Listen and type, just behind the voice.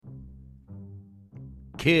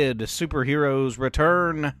Kid Superheroes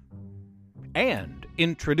return, and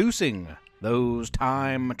introducing those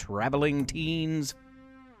time-traveling teens.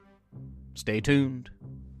 Stay tuned.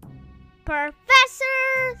 Professor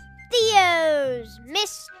Theo's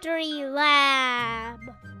Mystery Lab.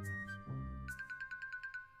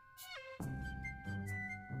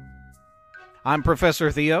 I'm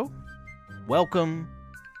Professor Theo. Welcome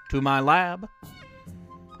to my lab.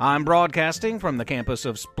 I'm broadcasting from the campus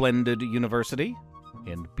of Splendid University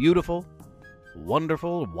in beautiful,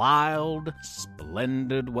 wonderful, wild,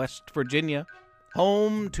 splendid West Virginia,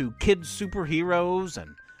 home to kid superheroes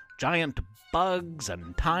and giant bugs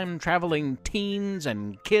and time-traveling teens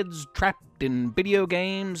and kids trapped in video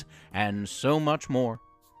games and so much more.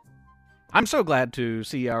 I'm so glad to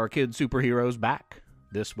see our kid superheroes back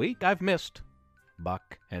this week. I've missed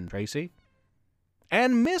Buck and Tracy.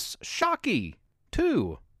 And Miss Shockey,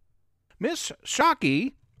 too. Miss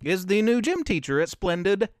Shockey is the new gym teacher at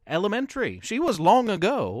Splendid Elementary. She was long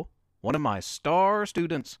ago one of my star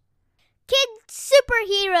students. Kid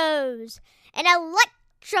Superheroes, an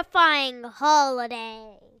electrifying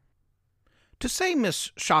holiday. To say Miss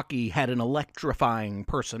Shockey had an electrifying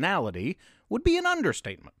personality would be an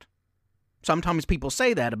understatement. Sometimes people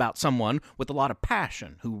say that about someone with a lot of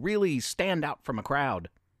passion who really stand out from a crowd.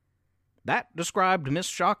 That described Miss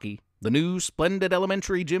Shockey, the new Splendid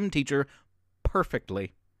Elementary gym teacher,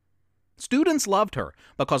 perfectly. Students loved her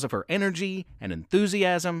because of her energy and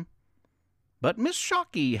enthusiasm. But Miss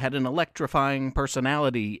Shockey had an electrifying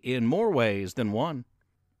personality in more ways than one.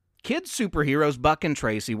 Kid superheroes Buck and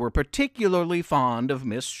Tracy were particularly fond of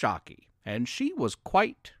Miss Shockey, and she was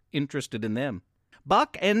quite interested in them.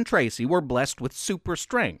 Buck and Tracy were blessed with super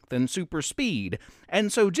strength and super speed,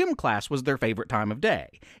 and so gym class was their favorite time of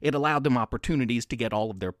day. It allowed them opportunities to get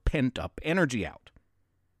all of their pent-up energy out.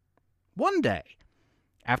 One day,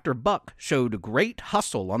 after Buck showed great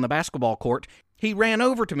hustle on the basketball court, he ran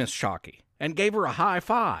over to Miss Shockey and gave her a high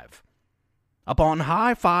five. Upon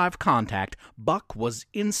high five contact, Buck was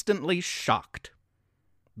instantly shocked.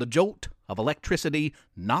 The jolt of electricity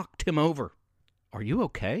knocked him over. "Are you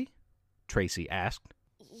okay?" Tracy asked.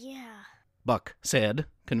 Yeah, Buck said,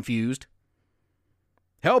 confused.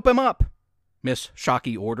 "Help him up," Miss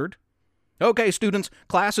Shockey ordered. "Okay, students,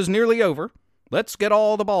 class is nearly over. Let's get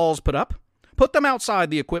all the balls put up. Put them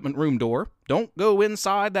outside the equipment room door. Don't go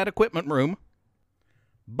inside that equipment room."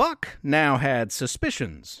 Buck now had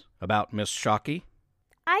suspicions about Miss Shockey.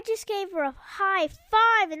 I just gave her a high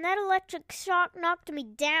five and that electric shock knocked me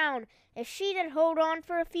down. If she didn't hold on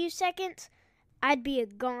for a few seconds, I'd be a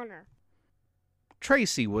goner.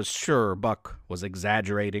 Tracy was sure Buck was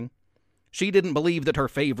exaggerating. She didn't believe that her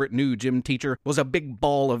favorite new gym teacher was a big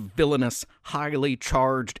ball of villainous, highly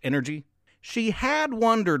charged energy. She had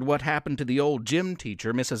wondered what happened to the old gym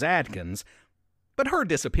teacher, Mrs. Adkins, but her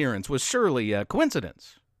disappearance was surely a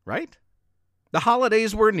coincidence, right? The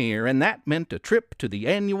holidays were near, and that meant a trip to the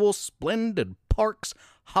annual Splendid Parks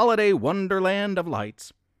Holiday Wonderland of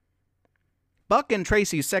Lights. Buck and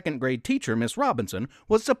Tracy's second-grade teacher, Miss Robinson,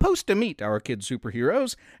 was supposed to meet our kid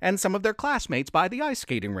superheroes and some of their classmates by the ice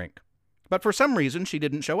skating rink, but for some reason she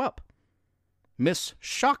didn't show up. Miss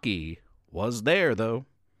Shockey was there, though.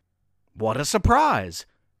 "What a surprise!"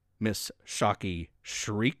 Miss Shockey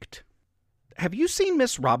shrieked. "Have you seen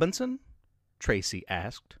Miss Robinson?" Tracy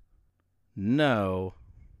asked. "No,"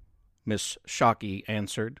 Miss Shockey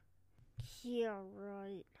answered. Yeah,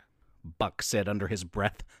 right, Buck said under his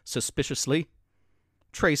breath, suspiciously.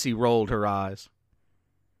 Tracy rolled her eyes.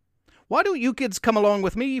 "Why don't you kids come along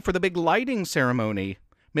with me for the big lighting ceremony?"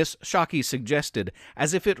 Miss Shockey suggested,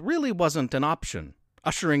 as if it really wasn't an option,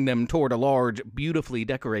 ushering them toward a large, beautifully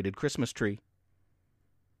decorated Christmas tree.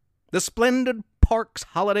 The Splendid Parks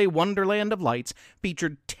Holiday Wonderland of Lights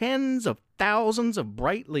featured tens of thousands of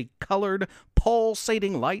brightly colored,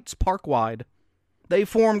 pulsating lights park-wide. They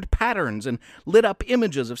formed patterns and lit up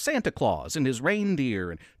images of Santa Claus and his reindeer,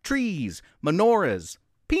 and trees, menorahs,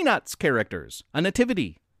 Peanuts characters, a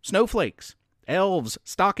nativity, snowflakes, elves,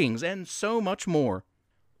 stockings, and so much more.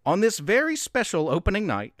 On this very special opening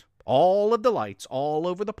night, all of the lights all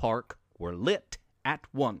over the park were lit at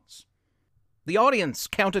once. The audience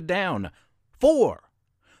counted down. 4,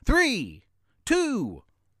 3, 2,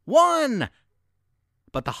 1.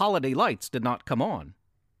 But the holiday lights did not come on.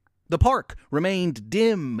 The park remained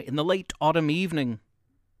dim in the late autumn evening.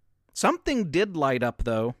 Something did light up,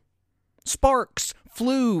 though. Sparks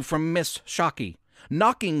flew from Miss Shockey,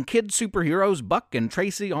 knocking kid superheroes Buck and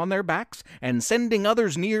Tracy on their backs and sending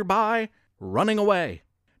others nearby running away.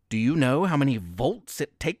 Do you know how many volts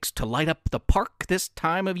it takes to light up the park this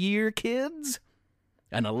time of year, kids?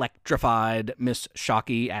 An electrified Miss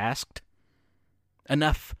Shockey asked.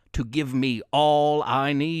 Enough to give me all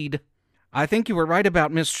I need. I think you were right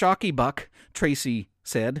about Miss Shocky, Buck, Tracy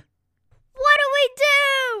said. What do we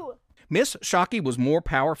do? Miss Shocky was more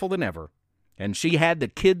powerful than ever, and she had the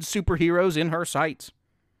kid superheroes in her sights.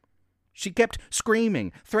 She kept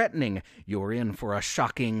screaming, threatening, "You're in for a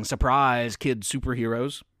shocking surprise, kid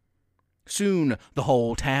superheroes. Soon the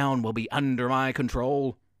whole town will be under my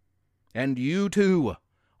control, and you too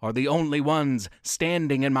are the only ones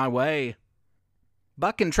standing in my way."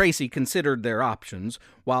 Buck and Tracy considered their options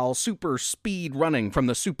while super speed running from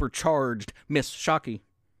the supercharged Miss Shocky.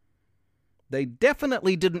 They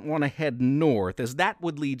definitely didn't want to head north, as that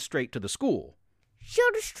would lead straight to the school.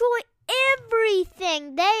 She'll destroy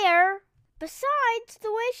everything there. Besides,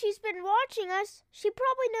 the way she's been watching us, she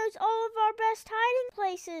probably knows all of our best hiding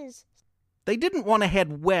places. They didn't want to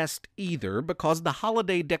head west either, because the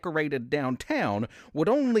holiday-decorated downtown would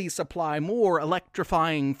only supply more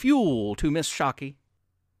electrifying fuel to Miss Shocky.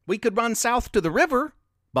 "We could run south to the river,"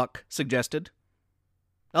 Buck suggested.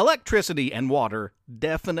 Electricity and water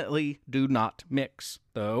definitely do not mix,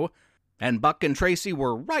 though, and Buck and Tracy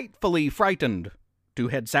were rightfully frightened to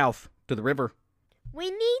head south to the river. We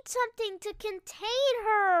need something to contain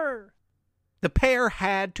her. The pair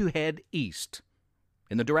had to head east,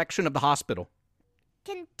 in the direction of the hospital.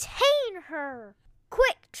 Contain her.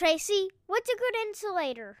 Quick, Tracy, what's a good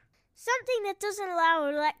insulator? Something that doesn't allow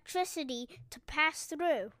electricity to pass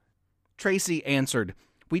through. Tracy answered,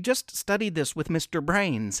 "We just studied this with Mr.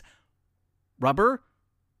 Brains. Rubber?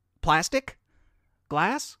 Plastic?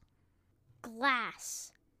 Glass?"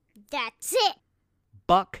 Glass. That's it.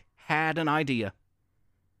 Buck had an idea.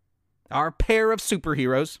 Our pair of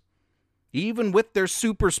superheroes, even with their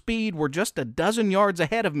super speed, were just a dozen yards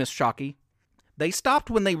ahead of Miss Shocky. They stopped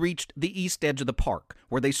when they reached the east edge of the park,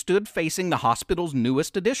 where they stood facing the hospital's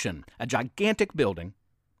newest addition, a gigantic building,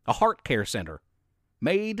 a heart care center,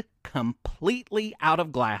 made completely out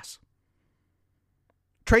of glass.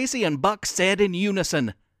 Tracy and Buck said in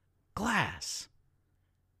unison, "Glass."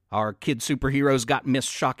 Our kid superheroes got Miss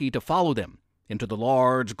Shocky to follow them into the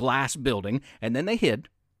large glass building, and then they hid,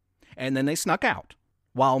 and then they snuck out,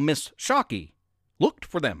 while Miss Shocky looked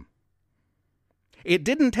for them. It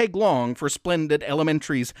didn't take long for Splendid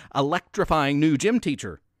Elementary's electrifying new gym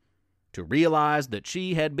teacher to realize that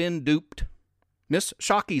she had been duped. Miss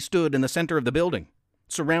Shocky stood in the center of the building,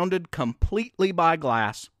 surrounded completely by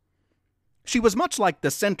glass. She was much like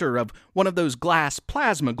the center of one of those glass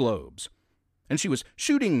plasma globes, and she was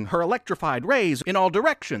shooting her electrified rays in all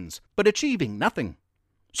directions, but achieving nothing.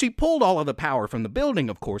 She pulled all of the power from the building,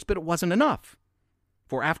 of course, but it wasn't enough,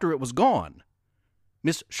 for after it was gone,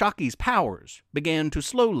 Miss Shocky's powers began to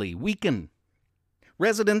slowly weaken.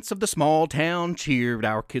 Residents of the small town cheered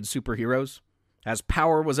our kid superheroes as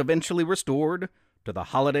power was eventually restored to the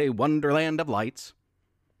holiday wonderland of lights.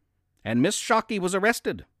 And Miss Shocky was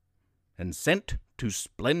arrested and sent to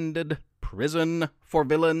Splendid Prison for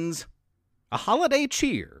Villains. A holiday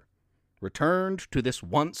cheer returned to this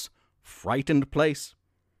once frightened place,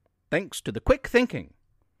 thanks to the quick thinking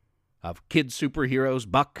of kid superheroes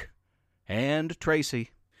Buck and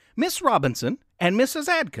Tracy. Miss Robinson and Mrs.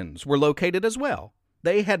 Adkins were located as well.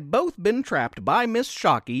 They had both been trapped by Miss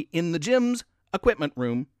Shocky in the gym's equipment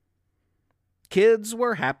room. Kids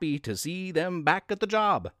were happy to see them back at the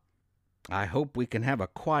job. "I hope we can have a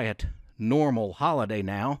quiet, normal holiday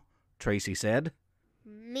now," Tracy said.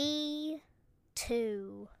 Me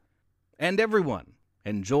too. And everyone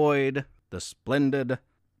enjoyed the splendid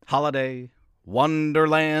holiday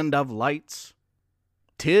wonderland of lights.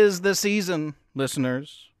 'Tis the season,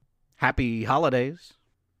 listeners. Happy holidays.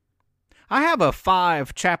 I have a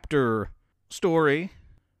 5-chapter story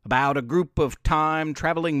about a group of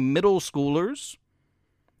time-traveling middle schoolers.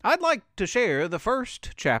 I'd like to share the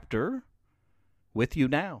first chapter with you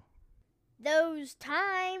now. Those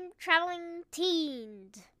time-traveling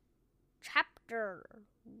teens. Chapter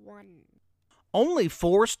 1. Only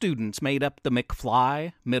 4 students made up the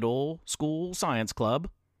McFly Middle School Science Club.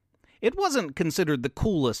 It wasn't considered the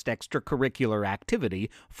coolest extracurricular activity,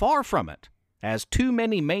 far from it, as too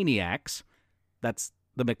many maniacs, that's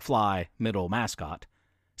the McFly Middle mascot,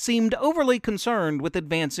 seemed overly concerned with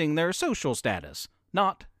advancing their social status,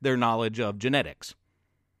 not their knowledge of genetics.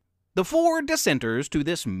 The 4 dissenters to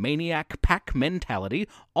this maniac pack mentality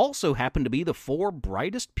also happened to be the 4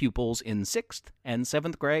 brightest pupils in 6th and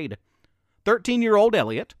 7th grade. 13-year-old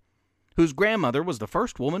Elliot, whose grandmother was the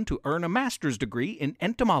first woman to earn a master's degree in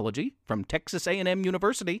entomology from Texas A&M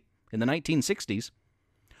University in the 1960s,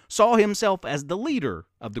 saw himself as the leader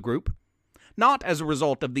of the group, not as a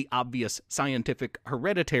result of the obvious scientific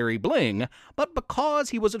hereditary bling, but because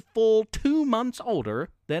he was a full 2 months older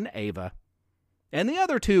than Ava. and the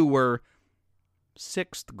other two were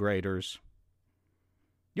 6th graders.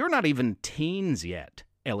 "You're not even teens yet,"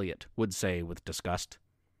 Elliot would say with disgust.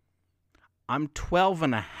 "I'm 12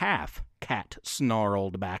 and a half, Kat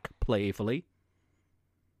snarled back playfully.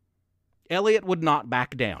 Elliot would not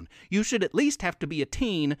back down. You should at least have to be a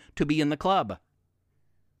teen to be in the club.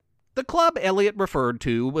 The club Elliot referred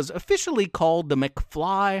to was officially called the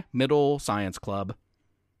McFly Middle Science Club.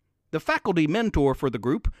 The faculty mentor for the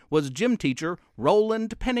group was gym teacher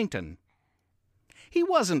Roland Pennington. He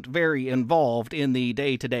wasn't very involved in the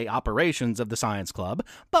day-to-day operations of the science club,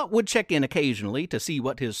 but would check in occasionally to see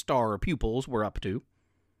what his star pupils were up to.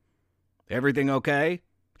 "Everything okay?"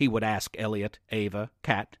 he would ask Elliot, Ava,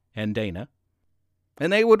 Kat, and Dana.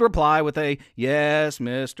 And they would reply with a, "Yes,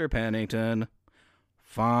 Mr. Pennington,"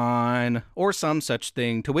 "Fine," or some such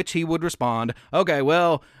thing, to which he would respond, "Okay,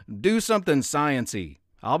 well, do something science-y.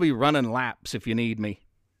 I'll be running laps if you need me."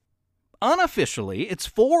 Unofficially, its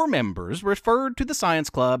 4 members referred to the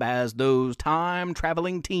science club as those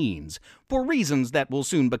time-traveling teens, for reasons that will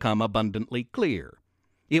soon become abundantly clear.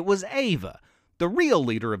 It was Ava, the real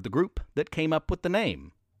leader of the group, that came up with the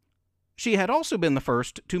name. She had also been the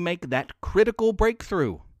first to make that critical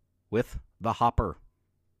breakthrough with the hopper.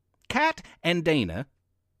 Kat and Dana,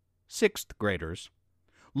 6th graders,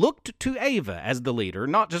 looked to Ava as the leader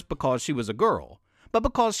not just because she was a girl, but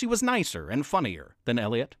because she was nicer and funnier than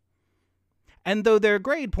Elliot. And though their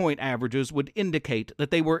grade point averages would indicate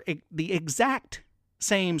that they were the exact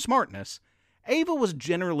same smartness, Ava was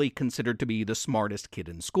generally considered to be the smartest kid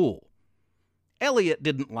in school. Elliot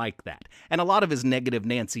didn't like that, and a lot of his negative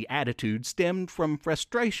Nancy attitude stemmed from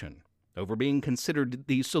frustration over being considered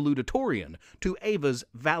the salutatorian to Ava's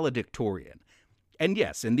valedictorian. And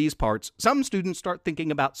yes, in these parts, some students start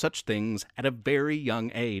thinking about such things at a very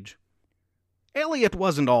young age. Elliot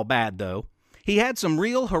wasn't all bad, though. He had some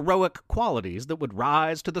real heroic qualities that would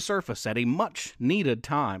rise to the surface at a much-needed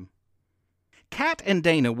time. Kat and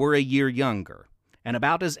Dana were a year younger, and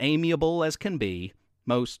about as amiable as can be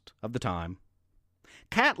most of the time.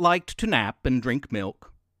 Kat liked to nap and drink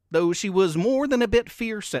milk, though she was more than a bit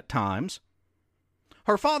fierce at times.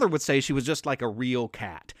 Her father would say she was just like a real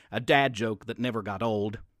cat, a dad joke that never got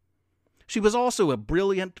old. She was also a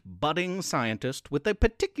brilliant, budding scientist with a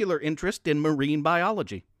particular interest in marine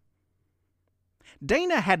biology.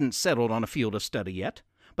 Dana hadn't settled on a field of study yet,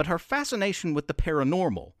 but her fascination with the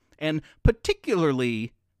paranormal, and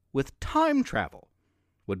particularly with time travel,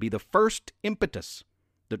 would be the first impetus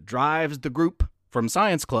that drives the group from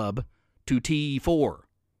Science Club to T4,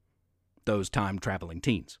 those time-traveling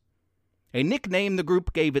teens. A nickname the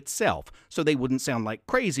group gave itself so they wouldn't sound like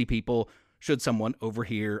crazy people should someone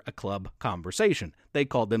overhear a club conversation. They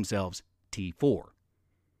called themselves T4.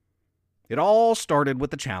 It all started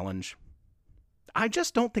with a challenge. "I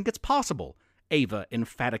just don't think it's possible," Ava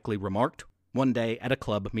emphatically remarked one day at a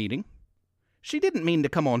club meeting. She didn't mean to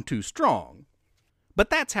come on too strong, but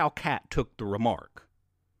that's how Kat took the remark,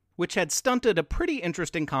 which had stunted a pretty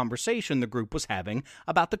interesting conversation the group was having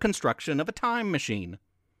about the construction of a time machine.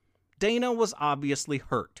 Dana was obviously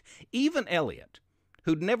hurt. Even Elliot,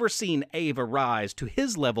 who'd never seen Ava rise to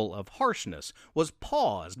his level of harshness, was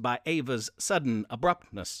paused by Ava's sudden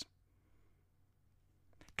abruptness.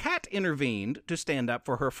 Kat intervened to stand up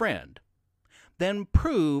for her friend. "Then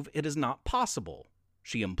prove it is not possible,"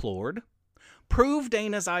 she implored. "Prove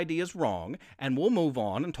Dana's idea's wrong, and we'll move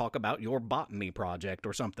on and talk about your botany project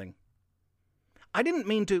or something." "I didn't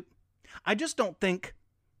mean to. I just don't think,"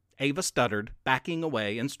 Ava stuttered, backing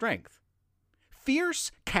away in strength.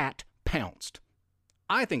 Fierce Kat pounced.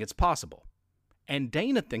 "I think it's possible. And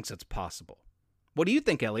Dana thinks it's possible. What do you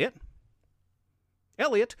think, Elliot?"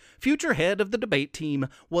 Elliot, future head of the debate team,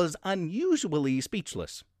 was unusually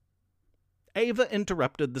speechless. Ava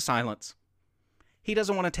interrupted the silence. "He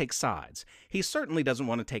doesn't want to take sides. He certainly doesn't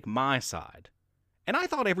want to take my side. And I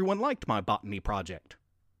thought everyone liked my botany project."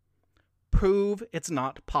 "Prove it's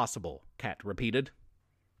not possible," Kat repeated.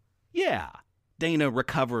 "Yeah." Dana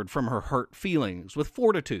recovered from her hurt feelings with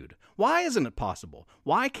fortitude. "Why isn't it possible?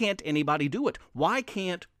 Why can't anybody do it? Why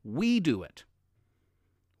can't we do it?"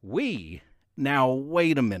 "We? Now,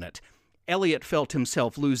 wait a minute." Elliot felt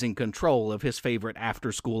himself losing control of his favorite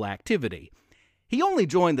after-school activity. He only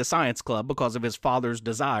joined the science club because of his father's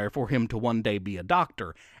desire for him to one day be a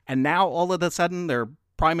doctor, and now all of a sudden their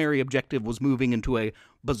primary objective was moving into a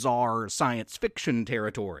bizarre science fiction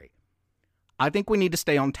territory. "I think we need to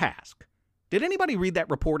stay on task. Did anybody read that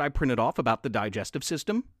report I printed off about the digestive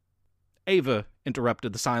system?" Ava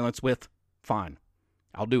interrupted the silence with, "Fine,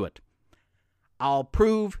 I'll do it. I'll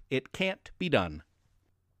prove it can't be done."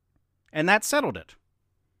 And that settled it.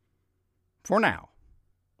 For now.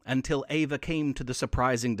 until Ava came to the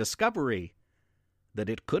surprising discovery that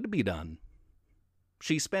it could be done.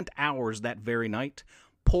 She spent hours that very night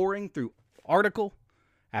poring through article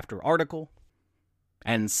after article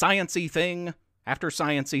and science-y thing after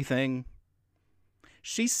science-y thing.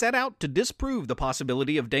 She set out to disprove the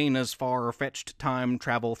possibility of Dana's far-fetched time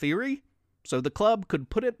travel theory so the club could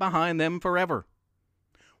put it behind them forever.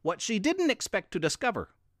 What she didn't expect to discover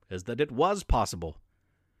is that it was possible.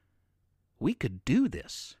 "We could do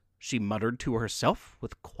this," she muttered to herself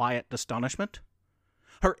with quiet astonishment.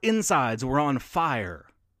 Her insides were on fire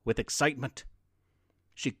with excitement.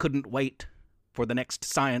 She couldn't wait for the next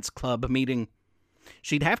science club meeting.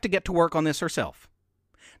 She'd have to get to work on this herself.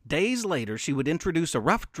 Days later, she would introduce a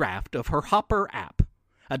rough draft of her Hopper app,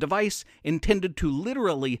 a device intended to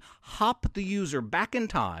literally hop the user back in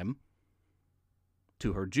time,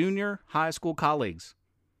 to her junior high school colleagues.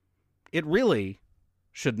 It really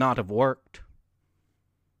should not have worked.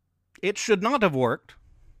 It should not have worked.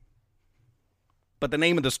 But the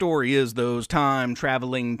name of the story is Those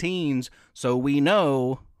Time-Traveling Teens, so we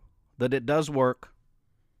know that it does work.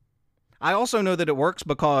 I also know that it works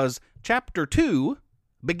because Chapter 2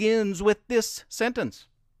 begins with this sentence.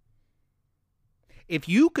 If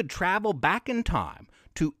you could travel back in time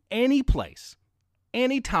to any place,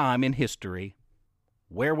 any time in history,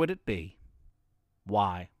 where would it be?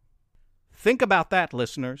 Why? Think about that,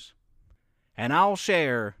 listeners, and I'll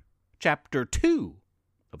share Chapter 2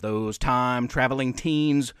 of Those Time-Traveling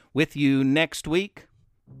Teens with you next week.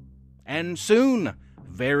 And soon,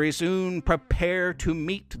 very soon, prepare to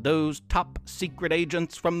meet those top secret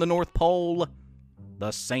agents from the North Pole,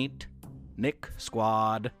 the St. Nick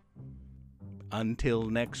Squad. Until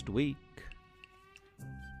next week.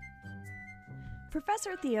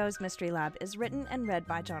 Professor Theo's Mystery Lab is written and read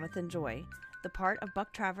by Jonathan Joy. The part of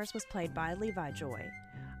Buck Travers was played by Levi Joy.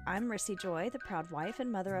 I'm Rissy Joy, the proud wife and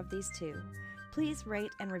mother of these two. Please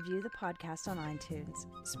rate and review the podcast on iTunes.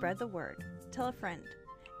 Spread the word. Tell a friend.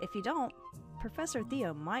 If you don't, Professor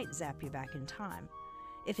Theo might zap you back in time.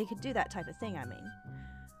 If he could do that type of thing, I mean.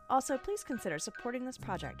 Also, please consider supporting this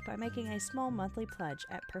project by making a small monthly pledge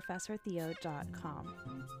at ProfessorTheo.com.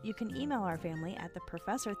 You can email our family at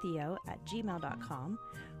theprofessortheo@gmail.com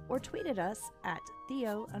or tweet at us at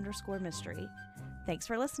Theo_mystery. Thanks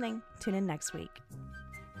for listening. Tune in next week.